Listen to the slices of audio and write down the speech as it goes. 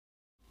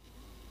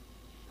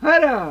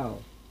Hello!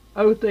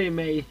 Ote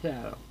May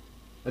Shadow.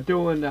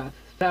 Doing a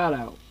shout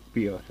out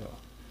video.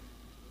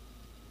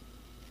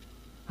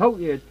 Hope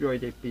you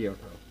enjoyed this video.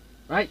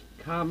 Like,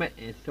 comment,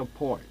 and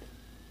support.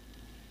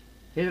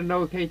 Hit the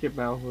notification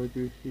bell so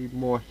you see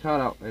more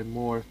shout out and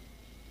more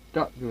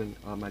stuff doing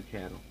on my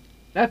channel.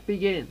 Let's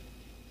begin.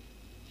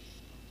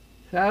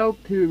 Shout out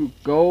to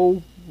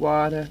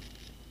Goldwaschen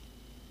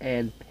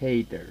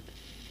Paydirt.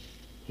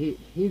 He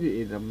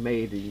is an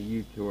amazing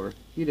YouTuber.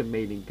 He's an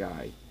amazing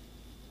guy.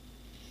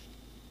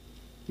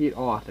 He's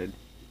awesome.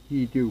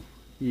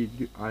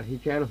 On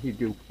his channel he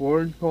do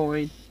foreign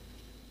coins,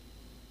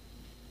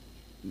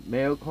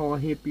 mail call on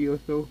his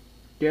video,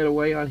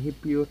 getaway on his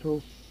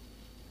video,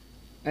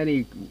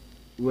 any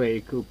way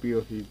it could be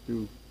to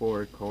do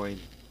foreign coin.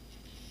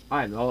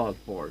 I love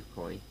foreign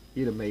coin.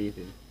 He's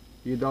amazing.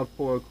 He loves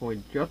foreign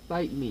coin just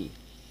like me.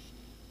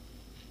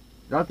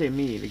 Doesn't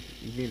mean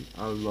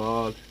I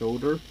love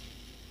shoulders.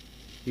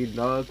 He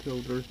loves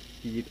shoulders.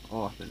 He's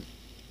awesome.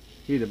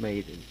 He's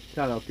amazing.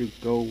 Shout out to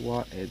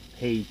Goldwaschen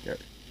Paydirt.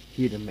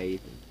 He's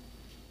amazing.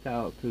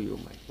 Shout out to you,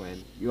 my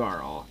friend. You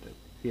are awesome.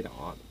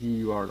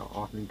 You are the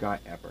awesome guy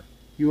ever.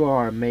 You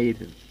are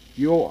amazing.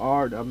 You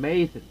are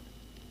amazing.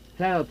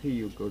 Shout out to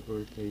you,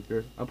 Goldwaschen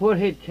Paydirt. I put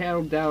his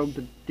channel down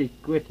the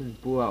description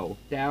below.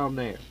 Down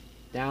there.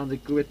 Down the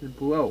description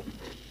below.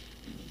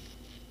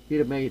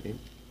 He's amazing.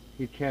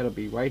 His channel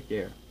be right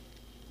there.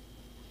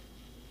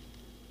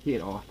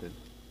 He's awesome.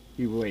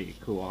 He's really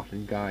cool,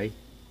 awesome guy.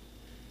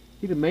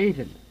 He's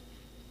amazing.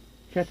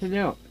 Check him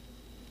out.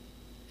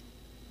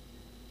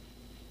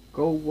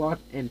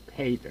 Goldwaschen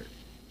Paydirt.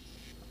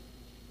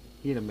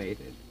 He's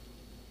amazing.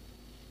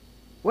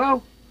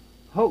 Well,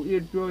 hope you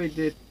enjoyed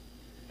this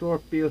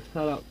short video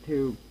shout out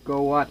to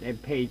Goldwaschen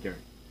Paydirt.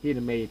 He's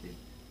amazing.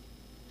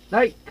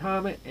 Like,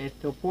 comment, and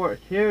support.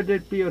 Share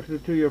this video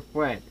to your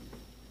friends.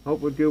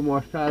 Hope we'll do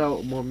more shout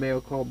out, more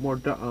mail call, more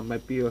stuff on my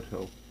video.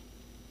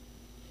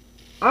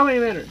 I'm a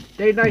minute.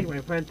 Stay nice, my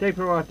friend. Thanks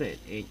for watching.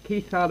 And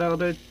keep shout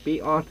outing.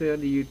 Be awesome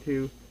on the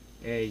YouTube.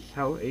 And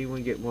help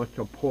anyone get more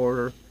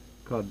supporters.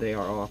 Because they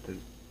are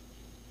awesome.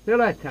 Till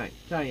next time.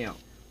 Signing out.